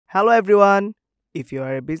Hello everyone. If you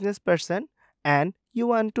are a business person and you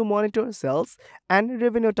want to monitor sales and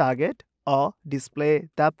revenue target or display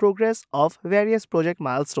the progress of various project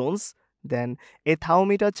milestones, then a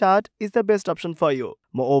thermometer chart is the best option for you.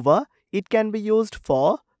 Moreover, it can be used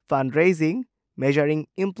for fundraising, measuring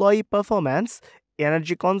employee performance,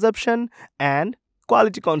 energy consumption, and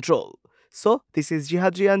quality control. So, this is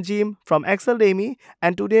Zehad Rian from Exceldemy,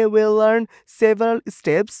 and today we'll learn several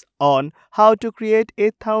steps on how to create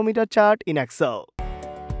a thermometer chart in Excel.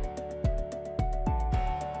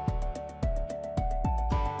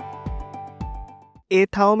 A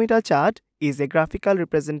thermometer chart is a graphical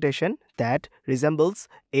representation that resembles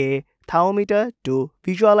a thermometer to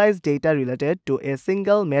visualize data related to a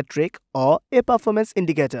single metric or a performance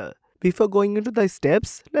indicator. Before going into the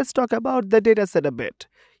steps, let's talk about the dataset a bit.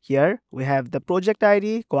 Here we have the project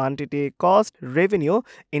ID, quantity, cost, revenue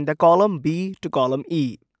in the column B to column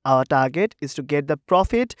E. Our target is to get the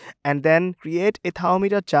profit and then create a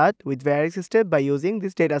thermometer chart with various steps by using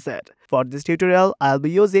this dataset. For this tutorial, I'll be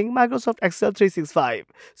using Microsoft Excel 365.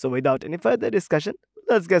 So without any further discussion,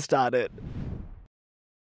 let's get started.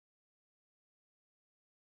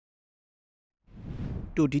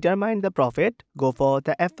 To determine the profit, go for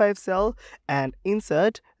the F5 cell and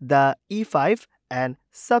insert the E5 and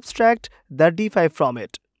subtract the D5 from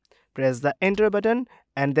it. Press the enter button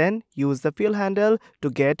and then use the fill handle to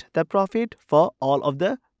get the profit for all of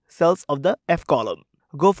the cells of the F column.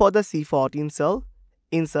 Go for the C14 cell,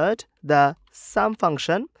 insert the sum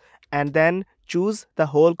function and then choose the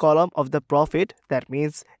whole column of the profit, that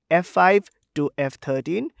means F5 to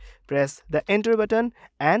F13. Press the enter button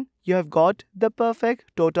and you have got the perfect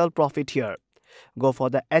total profit here. Go for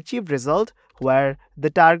the achieved result where the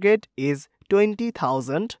target is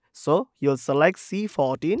 20,000. So you'll select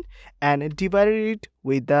C14 and divide it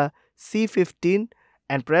with the C15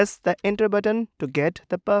 and press the enter button to get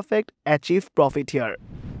the perfect achieved profit here.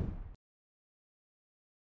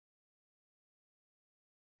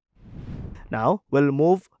 Now we'll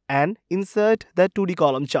move and insert the 2D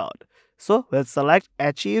column chart. So we'll select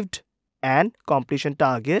achieved and completion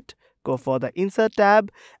target. Go for the insert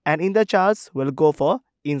tab and in the charts we'll go for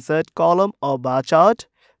insert column or bar chart.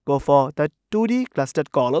 Go for the 2D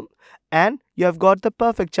clustered column and you have got the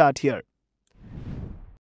perfect chart here.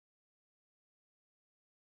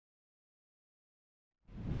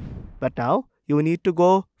 But now you need to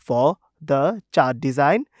go for the chart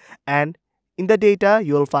design and in the data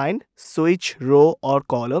you will find switch row or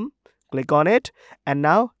column. Click on it and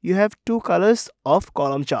now you have two colors of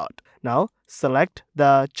column chart. Now select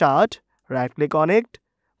the chart, right click on it,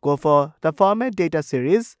 go for the format data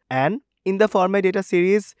series and in the format data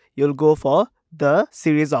series you'll go for the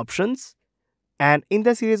series options and in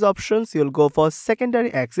the series options you'll go for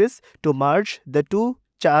secondary axis to merge the two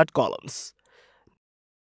chart columns.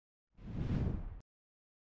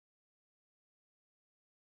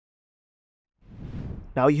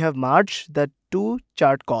 Now you have merged the two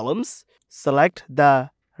chart columns. Select the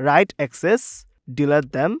right axis,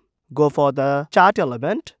 delete them, go for the chart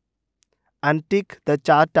element, untick the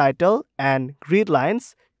chart title and grid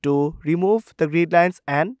lines to remove the grid lines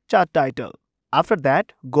and chart title. After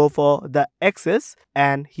that, go for the axis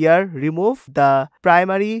and here remove the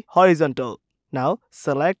primary horizontal. Now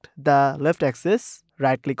select the left axis,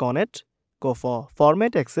 right click on it, go for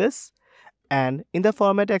format axis and in the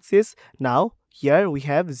format axis now here we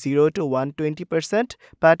have 0 to 120%,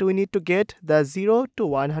 but we need to get the 0 to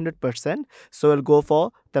 100%. So we'll go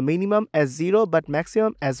for the minimum as 0 but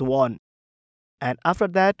maximum as 1. And after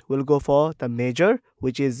that, we'll go for the major,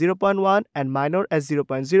 which is 0.1 and minor as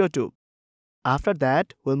 0.02. After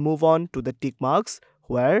that, we'll move on to the tick marks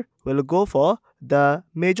where we'll go for the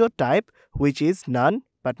major type, which is none.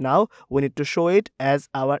 But now we need to show it as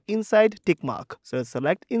our inside tick mark. So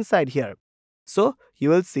select inside here. So you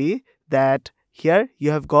will see that here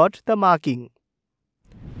you have got the marking.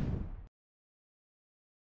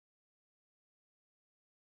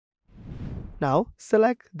 Now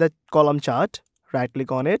select the column chart, right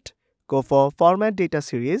click on it, go for format data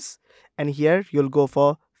series and here you'll go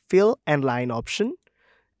for fill and line option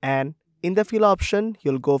and in the fill option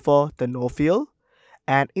you'll go for the no fill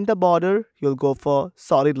and in the border you'll go for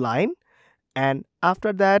solid line and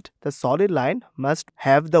after that the solid line must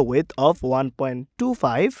have the width of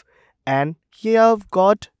 1.25 and here I've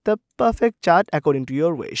got the perfect chart according to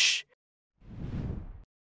your wish.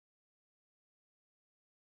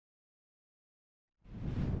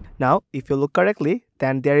 Now if you look correctly,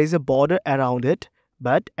 then there is a border around it,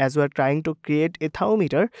 but as we are trying to create a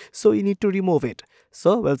thermometer, so you need to remove it.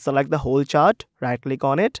 So we'll select the whole chart, right click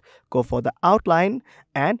on it, go for the outline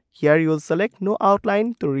and here you will select no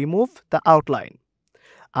outline to remove the outline.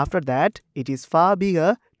 After that, it is far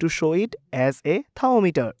bigger to show it as a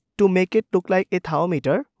thermometer. To make it look like a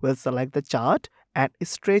thermometer, we'll select the chart and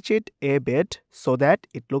stretch it a bit so that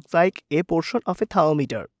it looks like a portion of a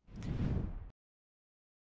thermometer.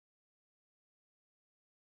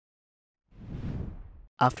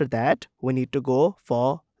 After that, we need to go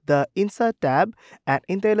for the Insert tab, and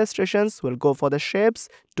in the illustrations, we'll go for the shapes.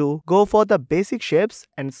 To go for the basic shapes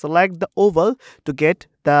and select the oval to get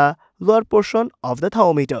the lower portion of the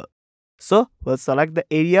thermometer. So we'll select the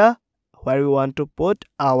area where we want to put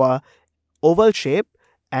our oval shape,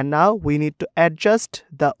 and now we need to adjust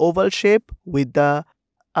the oval shape with the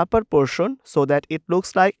upper portion so that it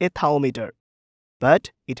looks like a thermometer,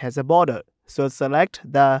 but it has a border. So select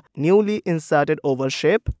the newly inserted oval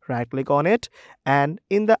shape, right click on it, and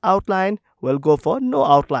in the outline we'll go for no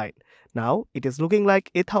outline. Now it is looking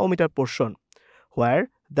like a thermometer portion, where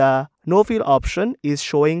the no fill option is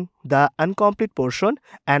showing the incomplete portion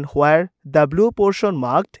and where the blue portion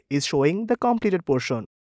marked is showing the completed portion.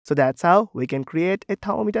 So that's how we can create a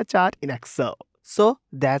thermometer chart in Excel. So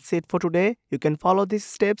that's it for today. You can follow these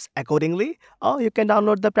steps accordingly, or you can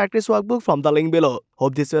download the practice workbook from the link below.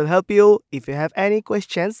 Hope this will help you. If you have any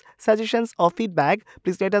questions, suggestions or feedback,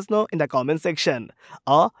 please let us know in the comment section.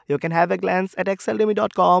 Or you can have a glance at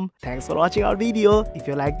exceldemy.com. Thanks for watching our video. If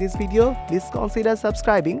you like this video, please consider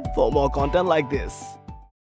subscribing for more content like this.